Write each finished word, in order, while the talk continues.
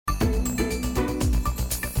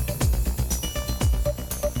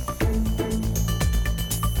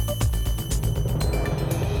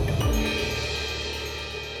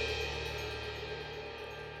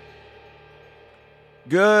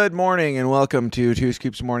Good morning and welcome to Two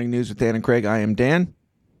Scoops Morning News with Dan and Craig. I am Dan.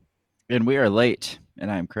 And we are late,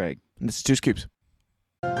 and I'm Craig. And this is Two Scoops.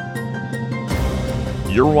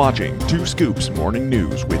 You're watching Two Scoops Morning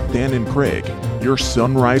News with Dan and Craig, your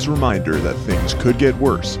sunrise reminder that things could get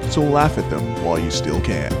worse, so laugh at them while you still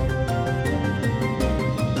can.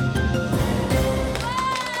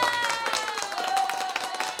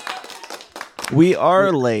 We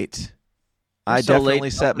are late. I so definitely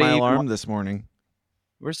late, set my nobody alarm even- this morning.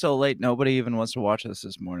 We're so late, nobody even wants to watch us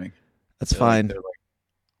this morning. That's fine.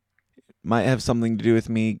 Might have something to do with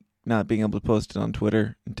me not being able to post it on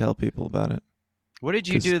Twitter and tell people about it. What did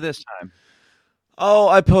you do this time? Oh,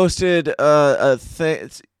 I posted a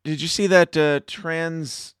thing. Did you see that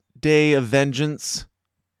Trans Day of Vengeance?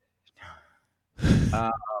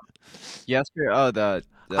 Yesterday? Oh, the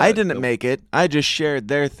I didn't make it. I just shared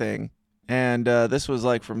their thing. And this was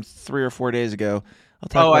like from 3 or 4 days ago. I'll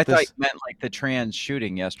talk about I this. thought you meant like the trans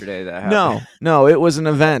shooting yesterday that happened. No, it was an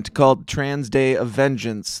event called Trans Day of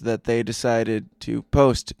Vengeance that they decided to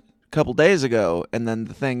post a couple days ago, and then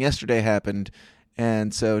the thing yesterday happened,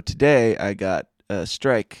 and so today I got a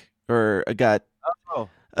strike, or I got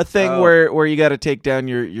a thing where you got to take down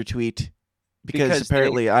your tweet because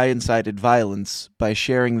apparently I incited violence by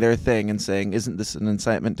sharing their thing and saying, "Isn't this an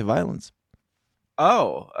incitement to violence?"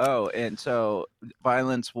 And so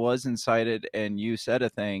violence was incited, and you said a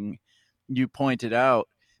thing. You pointed out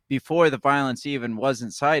before the violence even was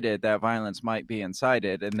incited that violence might be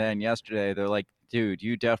incited, and then yesterday they're like, dude,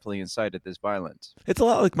 you definitely incited this violence. It's a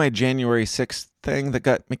lot like my January 6th thing that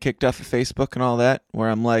got me kicked off of Facebook and all that, where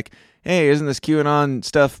I'm like, hey, isn't this QAnon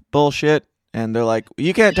stuff bullshit? And they're like,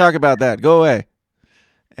 you can't talk about that. Go away.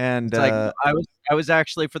 And like, I was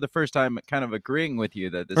actually for the first time kind of agreeing with you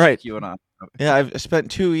that this right. is QAnon. Yeah, I've spent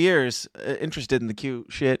 2 years interested in the Q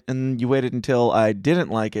shit, and you waited until I didn't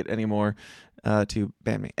like it anymore to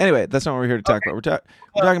ban me. Anyway, that's not what we're here to talk about.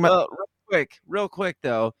 We're talking about real quick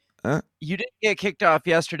though. You didn't get kicked off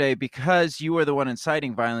yesterday because you were the one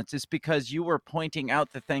inciting violence. It's because you were pointing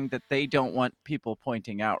out the thing that they don't want people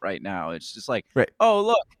pointing out right now. It's just like, right. Oh,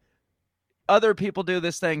 look, other people do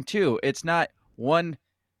this thing too. It's not one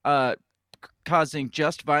causing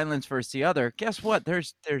just violence versus the other. Guess what?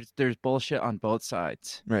 There's bullshit on both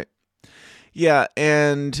sides. Right. Yeah,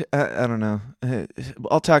 and I don't know.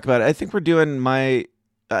 I'll talk about it. I think we're doing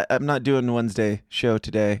I'm not doing Wednesday show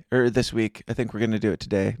today or this week. I think we're going to do it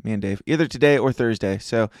today, me and Dave. Either today or Thursday.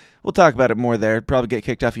 So we'll talk about it more there. Probably get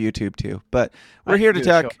kicked off of YouTube too. But we're here to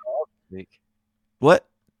talk. What?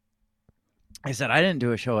 I said I didn't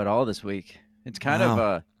do a show at all this week. It's kind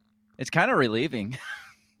of relieving.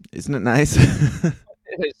 Isn't it nice?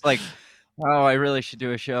 It's like, oh, I really should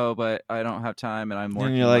do a show, but I don't have time, and I'm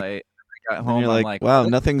working late. I got home, and you're I'm like, wow,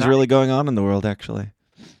 nothing's really going on in the world, actually.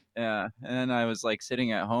 Yeah, and then I was like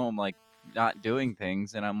sitting at home, like not doing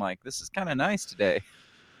things, and I'm like, this is kind of nice today.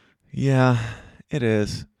 Yeah, it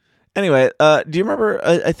is. Anyway, do you remember?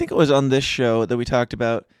 I think it was on this show that we talked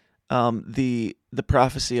about the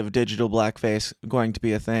prophecy of digital blackface going to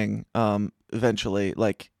be a thing eventually,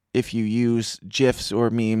 like. If you use GIFs or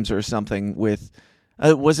memes or something with,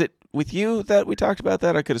 was it with you that we talked about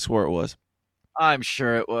that? I could have swore it was. I'm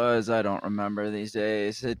sure it was. I don't remember these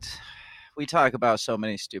days. We talk about so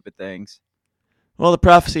many stupid things. Well, the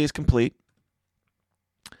prophecy is complete.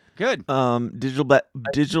 Good. Digital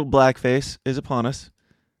blackface is upon us,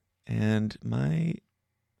 and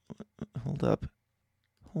hold up,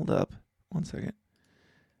 1 second.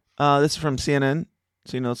 This is from CNN,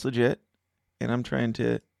 so you know it's legit, and I'm trying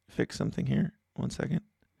to fix something here. 1 second.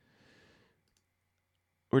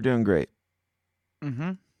 We're doing great.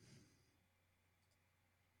 Mm-hmm.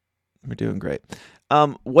 We're doing great.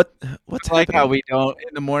 What's like happening? How we don't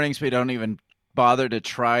in the mornings we don't even bother to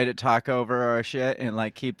try to talk over our shit and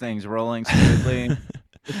like keep things rolling smoothly.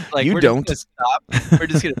 Like you we're don't just gonna stop. We're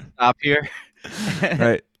just gonna stop here.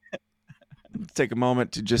 Right. Let's take a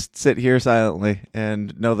moment to just sit here silently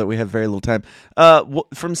and know that we have very little time.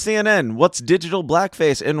 From CNN, what's digital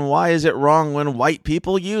blackface and why is it wrong when white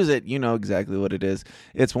people use it? You know exactly what it is.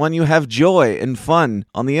 It's when you have joy and fun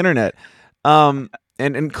on the internet, and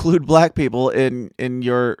include black people in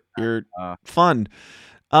your fun.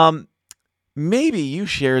 Maybe you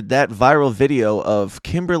shared that viral video of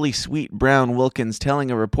Kimberly Sweet Brown Wilkins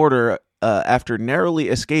telling a reporter after narrowly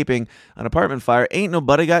escaping an apartment fire, "Ain't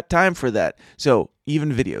nobody got time for that." So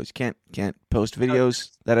even videos can't post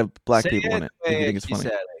videos that have black people in it. If you think it's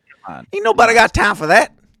funny. Ain't nobody got time for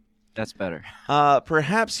that. That's better.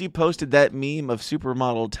 Perhaps you posted that meme of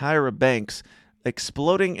supermodel Tyra Banks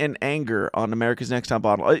exploding in anger on America's Next Top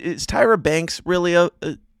Model. Is Tyra Banks really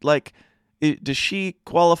does she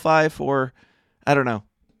qualify for I don't know.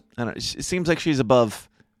 It seems like she's above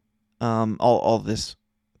all this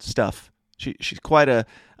stuff. She's quite a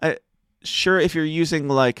sure if you're using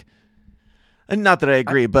like, and not that I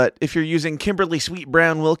agree, but if you're using Kimberly Sweet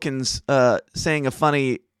Brown Wilkins saying a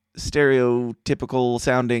funny stereotypical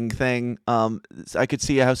sounding thing, I could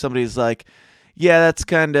see how somebody's like, yeah, that's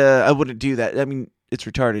kind of, I wouldn't do that. I mean, it's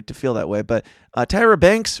retarded to feel that way, but Tyra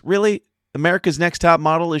Banks, really? America's Next Top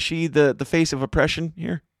Model, is she the face of oppression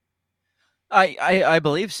here? I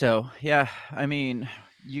believe so. Yeah. I mean,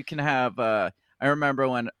 you can have. I remember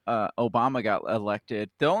when Obama got elected.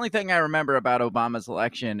 The only thing I remember about Obama's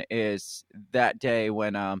election is that day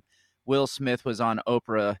when Will Smith was on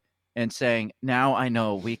Oprah and saying, "Now I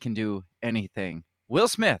know we can do anything." Will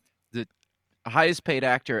Smith, the highest paid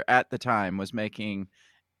actor at the time, was making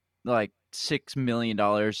like $6 million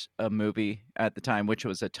a movie at the time, which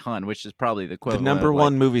was a ton, which is probably the equivalent. The number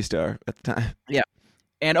one movie star at the time. Yeah.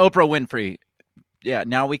 And Oprah Winfrey. Yeah,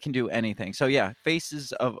 now we can do anything. So yeah,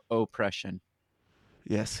 faces of oppression.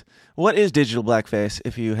 Yes. What is digital blackface,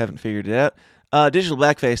 if you haven't figured it out? Digital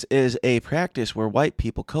blackface is a practice where white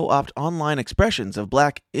people co-opt online expressions of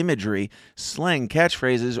black imagery, slang,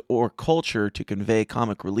 catchphrases, or culture to convey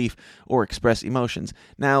comic relief or express emotions.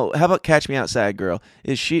 Now, how about Catch Me Outside Girl?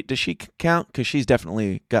 Does she count? Because she's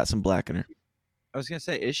definitely got some black in her. I was gonna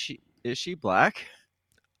say, is she black?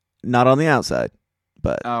 Not on the outside,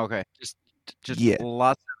 but Oh, okay. Just yeah.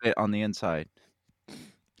 Lots of it on the inside.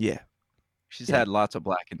 Yeah. She's had lots of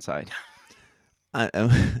black inside. I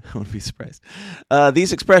wouldn't be surprised.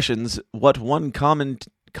 These expressions, what one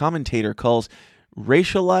commentator calls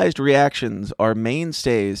racialized reactions, are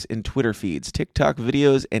mainstays in Twitter feeds, TikTok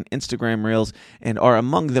videos, and Instagram reels, and are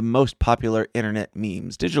among the most popular internet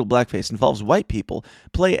memes. Digital blackface involves white people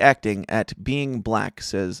play acting at being black,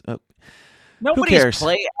 says... Nobody's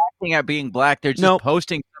play acting at being black. They're just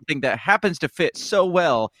posting something that happens to fit so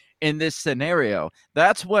well in this scenario.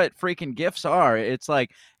 That's what freaking GIFs are. It's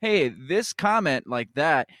like, hey, this comment like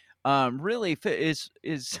that really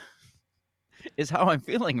is how I'm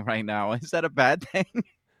feeling right now. Is that a bad thing?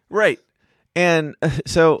 Right. And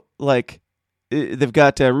so, like, they've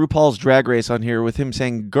got RuPaul's Drag Race on here with him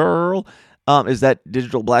saying, girl. Is that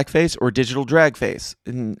digital blackface or digital drag face?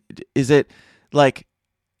 And is it, like...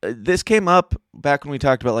 This came up back when we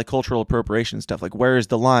talked about like cultural appropriation stuff. Like, where is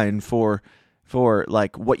the line for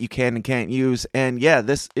like what you can and can't use? And yeah,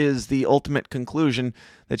 this is the ultimate conclusion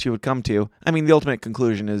that you would come to. I mean, the ultimate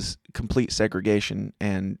conclusion is complete segregation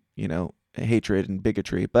and, you know, hatred and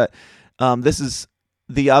bigotry. But this is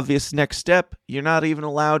the obvious next step. You're not even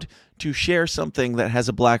allowed to share something that has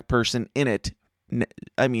a black person in it.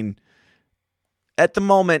 I mean, at the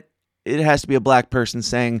moment, it has to be a black person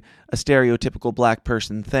saying a stereotypical black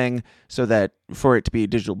person thing so that for it to be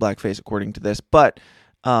digital blackface according to this. But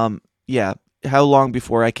yeah, how long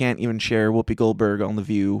before I can't even share Whoopi Goldberg on The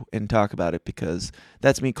View and talk about it, because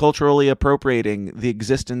that's me culturally appropriating the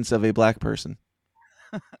existence of a black person.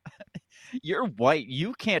 You're white.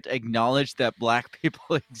 You can't acknowledge that black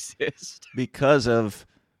people exist. Because of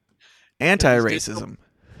anti-racism.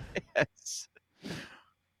 Yes.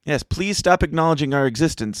 Yes, please stop acknowledging our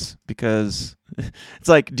existence, because it's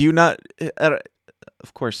like, do you not...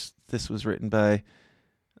 Of course, this was written by,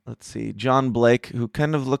 let's see, John Blake, who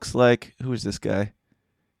kind of looks like... Who is this guy?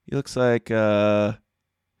 He looks like... He's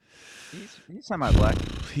semi-black.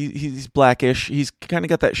 He's blackish. He's kind of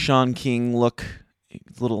got that Sean King look. A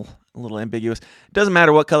little ambiguous. Doesn't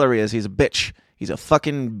matter what color he is. He's a bitch. He's a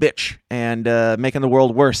fucking bitch, and making the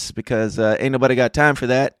world worse, because ain't nobody got time for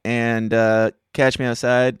that. And Catch Me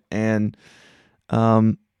Outside, and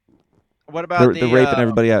what about the raping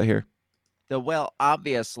everybody out here?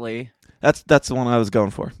 Obviously, that's the one I was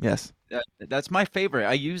going for. Yes, that's my favorite.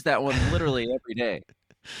 I use that one literally every day.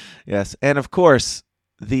 Yes, and of course,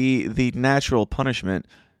 the natural punishment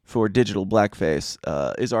for digital blackface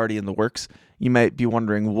is already in the works. You might be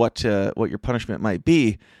wondering what your punishment might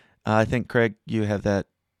be. I think, Craig, you have that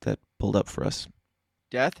pulled up for us.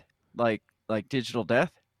 Death? Like digital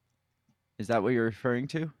death? Is that what you're referring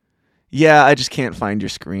to? Yeah, I just can't find your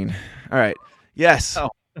screen. All right. Yes. Oh,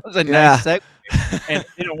 that was a nice segue, and it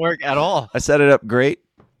didn't work at all. I set it up great,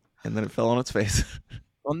 and then it fell on its face.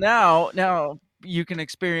 Well, now you can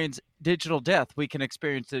experience digital death. We can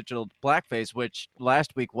experience digital blackface, which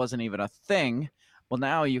last week wasn't even a thing. Well,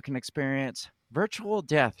 now you can experience virtual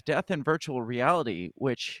death in virtual reality,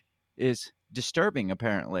 which is disturbing,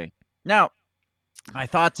 apparently. Now, my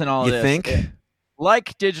thoughts on all you this. You think?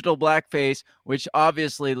 Like digital blackface, which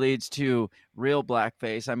obviously leads to real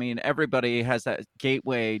blackface. I mean, everybody has that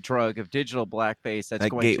gateway drug of digital blackface. That's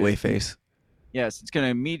that going gateway to, face. Yes, it's going to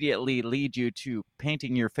immediately lead you to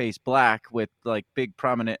painting your face black with like big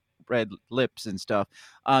prominent red lips and stuff.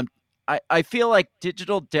 I feel like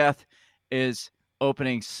digital death is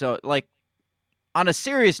opening, so like on a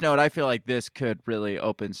serious note, I feel like this could really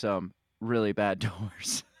open some really bad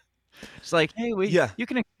doors. It's like, hey, Yeah. you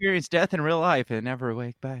can experience death in real life and never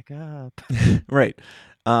wake back up. Right.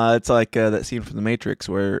 It's like that scene from The Matrix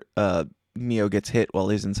where Neo gets hit while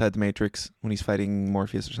he's inside the Matrix when he's fighting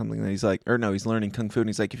Morpheus or something. And he's like, or no, he's learning kung fu, and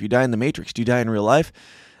he's like, if you die in the Matrix, do you die in real life?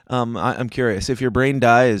 I'm curious if your brain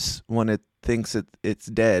dies when it thinks it's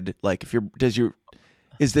dead. Like,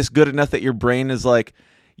 is this good enough that your brain is like,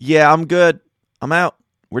 yeah, I'm good, I'm out,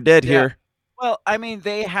 we're dead here. Well, I mean,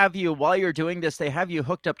 they have you while you're doing this. They have you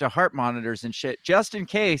hooked up to heart monitors and shit, just in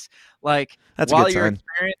case. Like, That's a while good you're sign.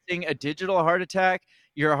 experiencing a digital heart attack,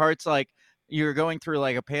 your heart's like you're going through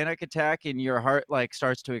like a panic attack, and your heart like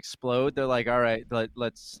starts to explode. They're like, "All right,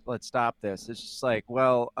 let's stop this." It's just like,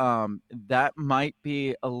 well, that might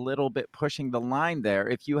be a little bit pushing the line there.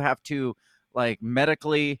 If you have to like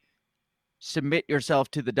medically submit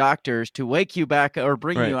yourself to the doctors to wake you back or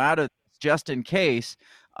bring Right. you out of this just in case.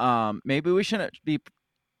 Maybe we shouldn't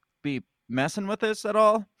be messing with this at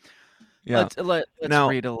all. Yeah. Let's Now,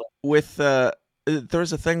 read a with there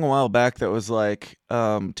was a thing a while back that was like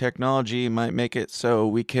technology might make it so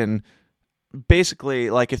we can basically,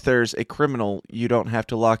 like, if there's a criminal, you don't have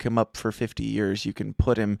to lock him up for 50 years. You can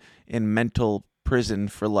put him in mental prison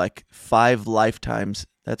for like 5 lifetimes.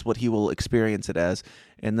 That's what he will experience it as,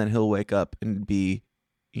 and then he'll wake up and be,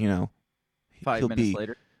 you know, 5 minutes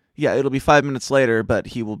later. Yeah, it'll be 5 minutes later, but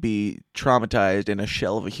he will be traumatized in a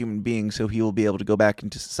shell of a human being, so he will be able to go back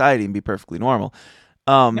into society and be perfectly normal.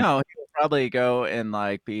 No, he'll probably go and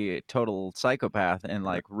like be a total psychopath and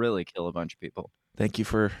like really kill a bunch of people. Thank you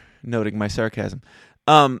for noting my sarcasm.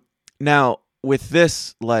 Now with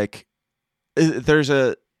this, like, there's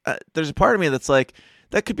a part of me that's like,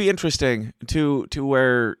 that could be interesting to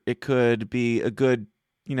where it could be a good,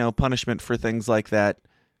 punishment for things like that.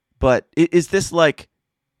 But is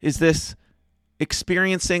this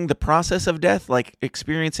experiencing the process of death, like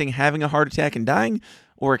experiencing having a heart attack and dying,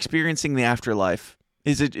 or experiencing the afterlife?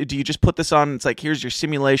 Do you just put this on? It's like, here's your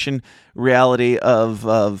simulation reality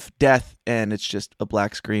of death, and it's just a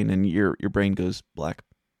black screen, and your brain goes black.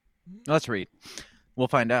 Let's read. We'll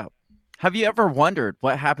find out. Have you ever wondered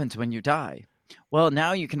what happens when you die? Well,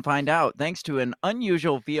 now you can find out thanks to an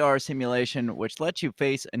unusual VR simulation which lets you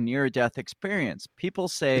face a near-death experience. People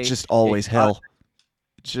say it's just always hell.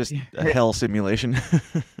 It's just a hell simulation.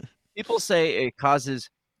 People say it causes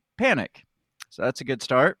panic. So that's a good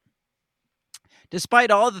start.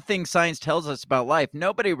 Despite all the things science tells us about life,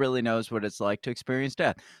 nobody really knows what it's like to experience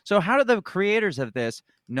death. So how do the creators of this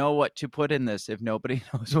know what to put in this if nobody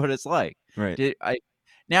knows what it's like? Right.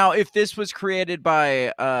 Now, if this was created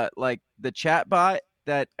by like the chat bot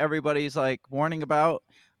that everybody's like warning about,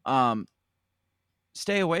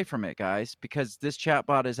 stay away from it, guys, because this chat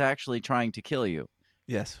bot is actually trying to kill you.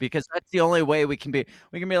 Yes. Because that's the only way we can be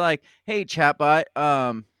like, hey, chat bot,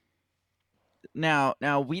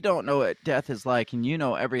 now we don't know what death is like, and you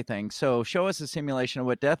know everything, so show us a simulation of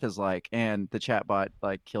what death is like, and the chatbot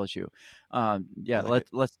like kills you.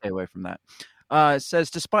 Let's stay away from that.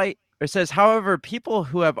 It says however, people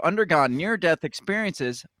who have undergone near-death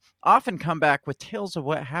experiences often come back with tales of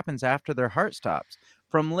what happens after their heart stops,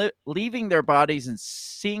 from leaving their bodies and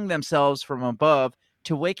seeing themselves from above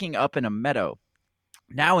to waking up in a meadow.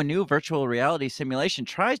 Now a new virtual reality simulation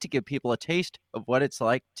tries to give people a taste of what it's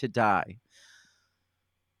like to die.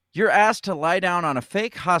 You're asked to lie down on a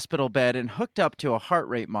fake hospital bed and hooked up to a heart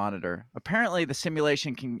rate monitor. Apparently, the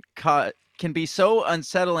simulation can be so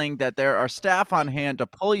unsettling that there are staff on hand to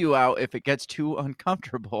pull you out if it gets too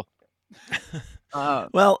uncomfortable.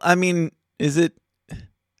 Well, I mean,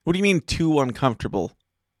 what do you mean too uncomfortable?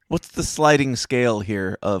 What's the sliding scale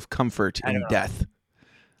here of comfort in death?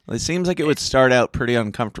 Well, it seems like it would start out pretty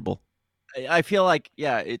uncomfortable. I feel like,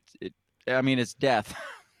 yeah, it's death.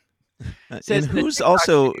 And who's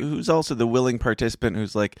also the willing participant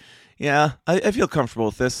who's like, yeah, I feel comfortable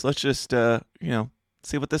with this. Let's just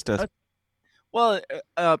see what this does. Well,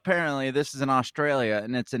 apparently this is in Australia,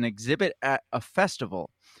 and it's an exhibit at a festival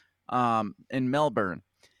in Melbourne.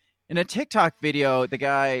 In a TikTok video, the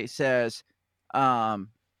guy says,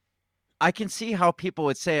 I can see how people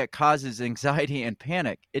would say it causes anxiety and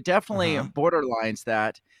panic. It definitely borderlines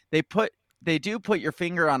that. They do put your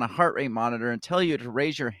finger on a heart rate monitor and tell you to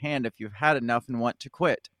raise your hand if you've had enough and want to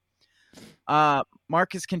quit.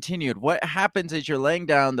 Marcus continued, what happens is you're laying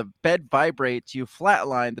down, the bed vibrates, you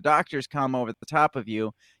flatline, the doctors come over the top of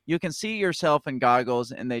you. You can see yourself in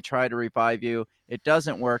goggles and they try to revive you. It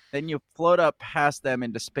doesn't work. Then you float up past them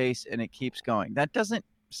into space and it keeps going. That doesn't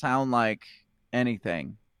sound like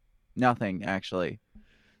anything. Nothing, actually.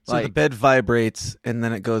 So the bed vibrates and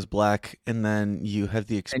then it goes black and then you have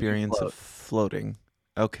the experience of floating.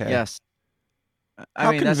 Okay. Yes.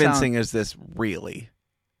 How convincing is this really?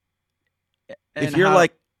 And if you're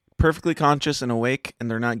like perfectly conscious and awake and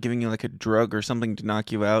they're not giving you like a drug or something to knock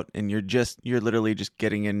you out and you're literally just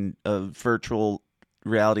getting in a virtual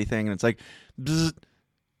reality thing and it's like bzz,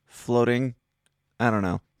 floating, I don't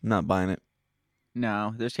know. I'm not buying it.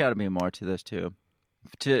 No, there's got to be more to this too.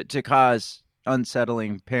 To cause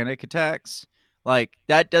unsettling panic attacks. Like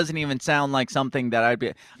that doesn't even sound like something that I'd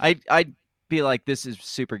be like, this is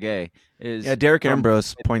super gay. Derek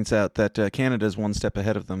Ambrose points out that Canada is one step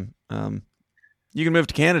ahead of them. You can move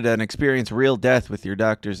to Canada and experience real death with your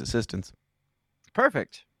doctor's assistance.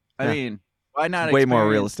 Perfect. I mean, why not? Way more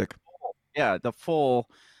realistic. The full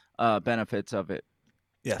benefits of it.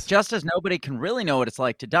 Yes. Just as nobody can really know what it's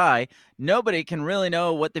like to die, nobody can really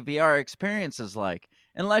know what the VR experience is like,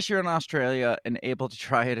 unless you're in Australia and able to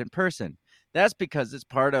try it in person. That's because it's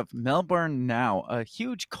part of Melbourne Now, a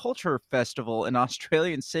huge culture festival in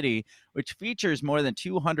Australian City, which features more than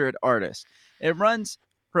 200 artists. It runs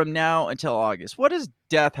from now until August. What does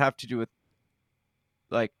death have to do with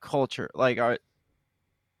like culture? Like art?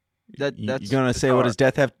 You're gonna say what does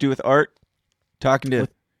death have to do with art? Talking to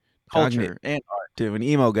culture and art. To an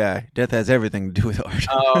emo guy, death has everything to do with art.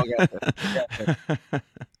 Oh, gotcha.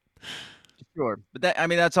 Sure, but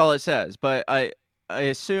that's all it says. But I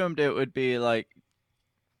assumed it would be like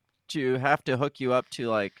to have to hook you up to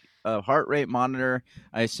like a heart rate monitor.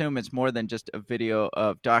 I assume it's more than just a video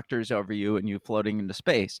of doctors over you and you floating into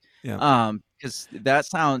space. Yeah. Because that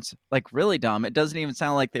sounds like really dumb. It doesn't even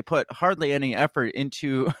sound like they put hardly any effort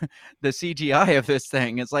into the CGI of this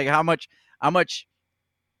thing. It's like how much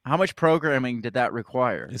programming did that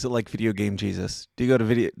require? Is it like Video Game Jesus? Do you go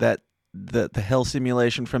to the hell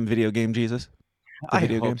simulation from Video Game Jesus? I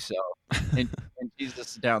hope so. And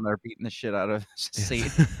Jesus is down there beating the shit out of his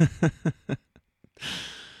seat.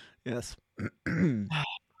 Yes.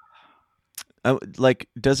 Like,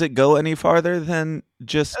 does it go any farther than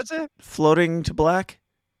just floating to black?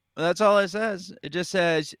 That's all it says. It just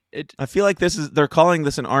says it. I feel like they're calling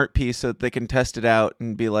this an art piece so that they can test it out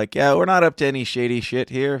and be like, yeah, we're not up to any shady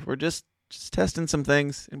shit here. We're just testing some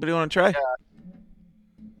things. Anybody want to try? Yeah.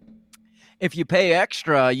 If you pay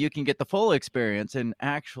extra, you can get the full experience and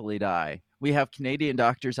actually die. We have Canadian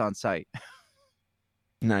doctors on site.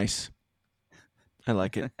 Nice. I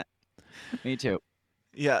like it. Me too.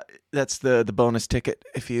 Yeah, that's the bonus ticket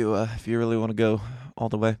if you really want to go all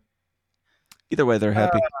the way. Either way, they're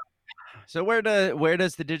happy. So where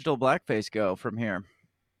does the digital blackface go from here?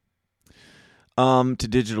 To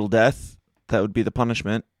digital death. That would be the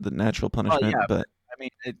punishment, the natural punishment. But I mean,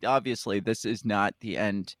 obviously, this is not the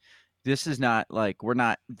end. This is not like we're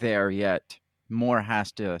not there yet. More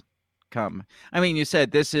has to come. I mean, you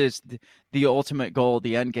said this is the ultimate goal,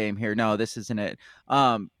 the end game here. No, this isn't it.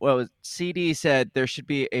 Well, CD said there should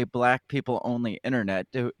be a black people only internet.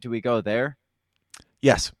 Do we go there?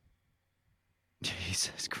 Yes.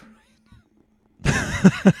 Jesus Christ.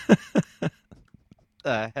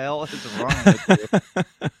 The hell is wrong with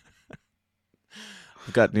you?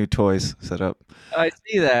 I've got new toys set up. I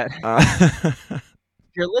see that.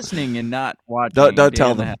 If you're listening and not watching, don't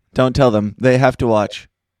tell them. Don't tell them. They have to watch.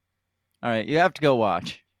 All right, you have to go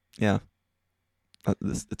watch. Yeah,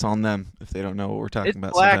 it's on them if they don't know what we're talking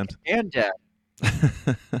about. Black sometimes. And dead.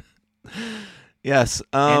 Yes.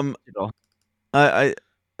 I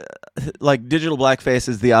like digital blackface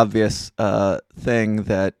is the obvious thing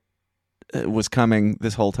that was coming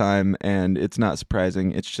this whole time, and it's not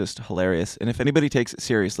surprising. It's just hilarious. And if anybody takes it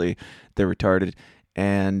seriously, they're retarded.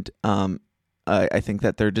 And I think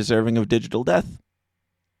that they're deserving of digital death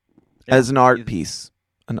as an art piece.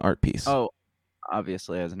 An art piece. Oh,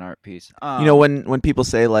 obviously as an art piece. You know, when people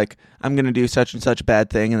say like, I'm going to do such and such bad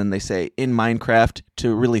thing, and then they say in Minecraft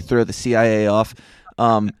to really throw the CIA off.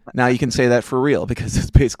 Now you can say that for real because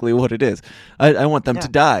it's basically what it is. I want them to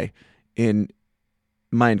die in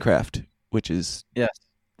Minecraft, which is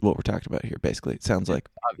what we're talking about here. Basically, it sounds like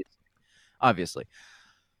obviously.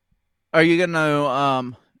 Are you going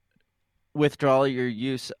to withdraw your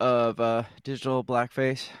use of digital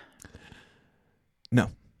blackface?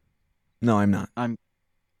 No, I'm not. I'm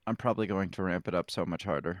probably going to ramp it up so much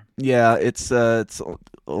harder. Yeah, it's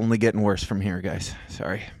only getting worse from here, guys.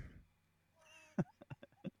 Sorry.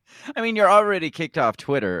 I mean, you're already kicked off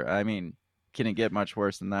Twitter. I mean, Can it get much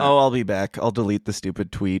worse than that? Oh, I'll be back. I'll delete the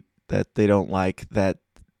stupid tweet that they don't like that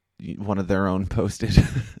one of their own posted.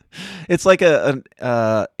 It's like an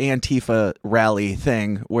Antifa rally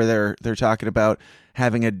thing where they're talking about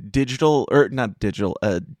having a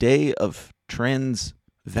a day of trans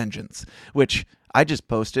vengeance, which I just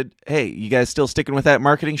posted. Hey, you guys still sticking with that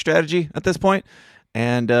marketing strategy at this point?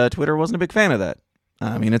 And Twitter wasn't a big fan of that.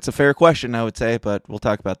 I mean, it's a fair question, I would say, but we'll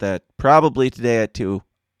talk about that probably today at 2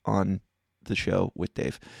 on the show with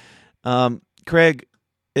Dave. Craig,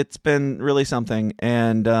 it's been really something,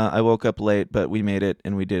 and I woke up late, but we made it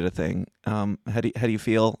and we did a thing. How do you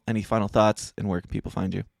feel? Any final thoughts, and where can people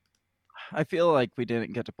find you? I feel like we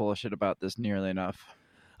didn't get to bullshit about this nearly enough.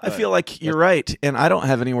 I feel like you're right, and I don't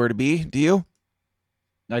have anywhere to be. Do you?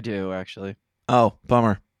 I do, actually. Oh,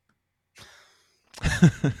 bummer.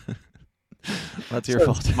 That's your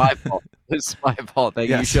fault. It's my fault. It's my fault that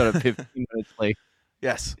you showed up 15 minutes late.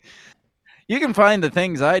 Yes. You can find the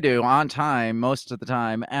things I do on time most of the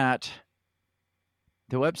time at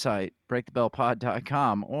the website,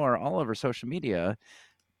 breakthebellpod.com, or all over social media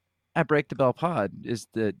at breakthebellpod is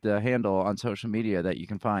the handle on social media that you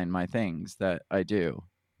can find my things that I do.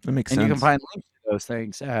 That makes sense. And you can find links to those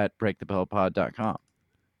things at breakthebellpod.com.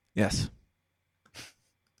 Yes.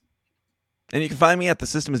 And you can find me at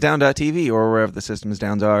thesystemsdown.tv or wherever the Systems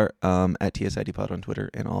Downs are, at TSIDpod on Twitter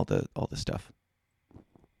and all the stuff.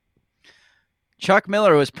 Chuck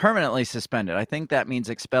Miller was permanently suspended. I think that means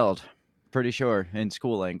expelled. Pretty sure in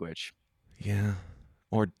school language. Yeah.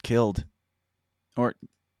 Or killed. Or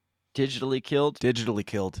digitally killed. Digitally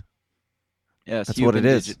killed. Yes. That's what it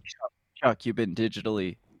is. Chuck, you've been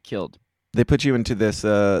digitally killed. They put you into this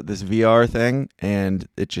this VR thing, and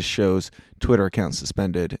it just shows Twitter account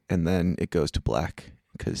suspended, and then it goes to black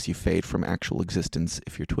because you fade from actual existence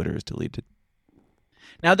if your Twitter is deleted.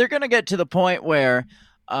 Now they're going to get to the point where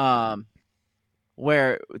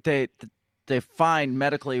they find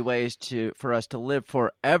medically ways for us to live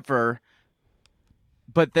forever,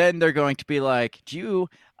 but then they're going to be like,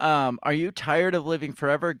 are you tired of living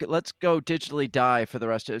forever? Let's go digitally die for the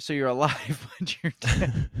rest of it, so you're alive when you're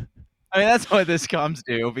dead. I mean, that's what this comes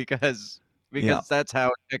to because that's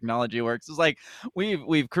how technology works. It's like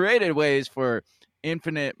we've created ways for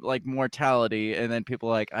infinite like mortality, and then people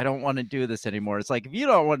are like, I don't want to do this anymore. It's like, if you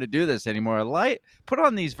don't want to do this anymore, put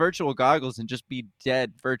on these virtual goggles and just be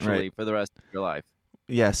dead virtually for the rest of your life.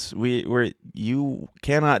 Yes, you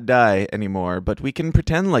cannot die anymore, but we can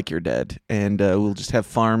pretend like you're dead, and we'll just have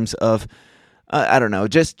farms of I don't know.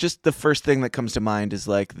 Just the first thing that comes to mind is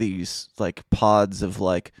like these like pods of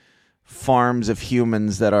like farms of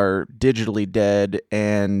humans that are digitally dead,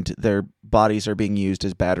 and their bodies are being used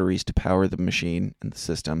as batteries to power the machine and the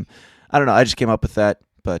system. I don't know. I just came up with that,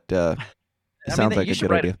 but it sounds like a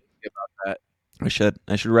good idea. About that.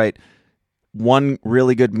 I should write one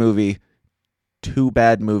really good movie, 2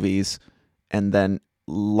 bad movies, and then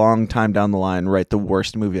long time down the line write the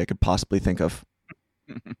worst movie I could possibly think of.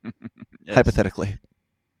 Yes. Hypothetically.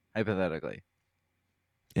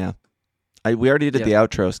 Yeah. We already did the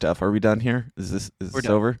outro stuff. Are we done here? Is this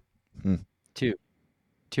over? Two.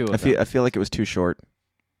 I feel like it was too short.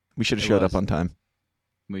 We should have showed up on time.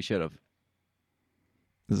 We should have.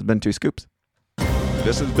 This has been 2 Scoops.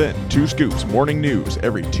 This has been 2 Scoops Morning News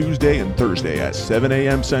every Tuesday and Thursday at 7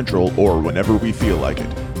 a.m. Central or whenever we feel like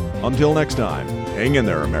it. Until next time, hang in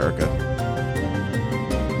there, America.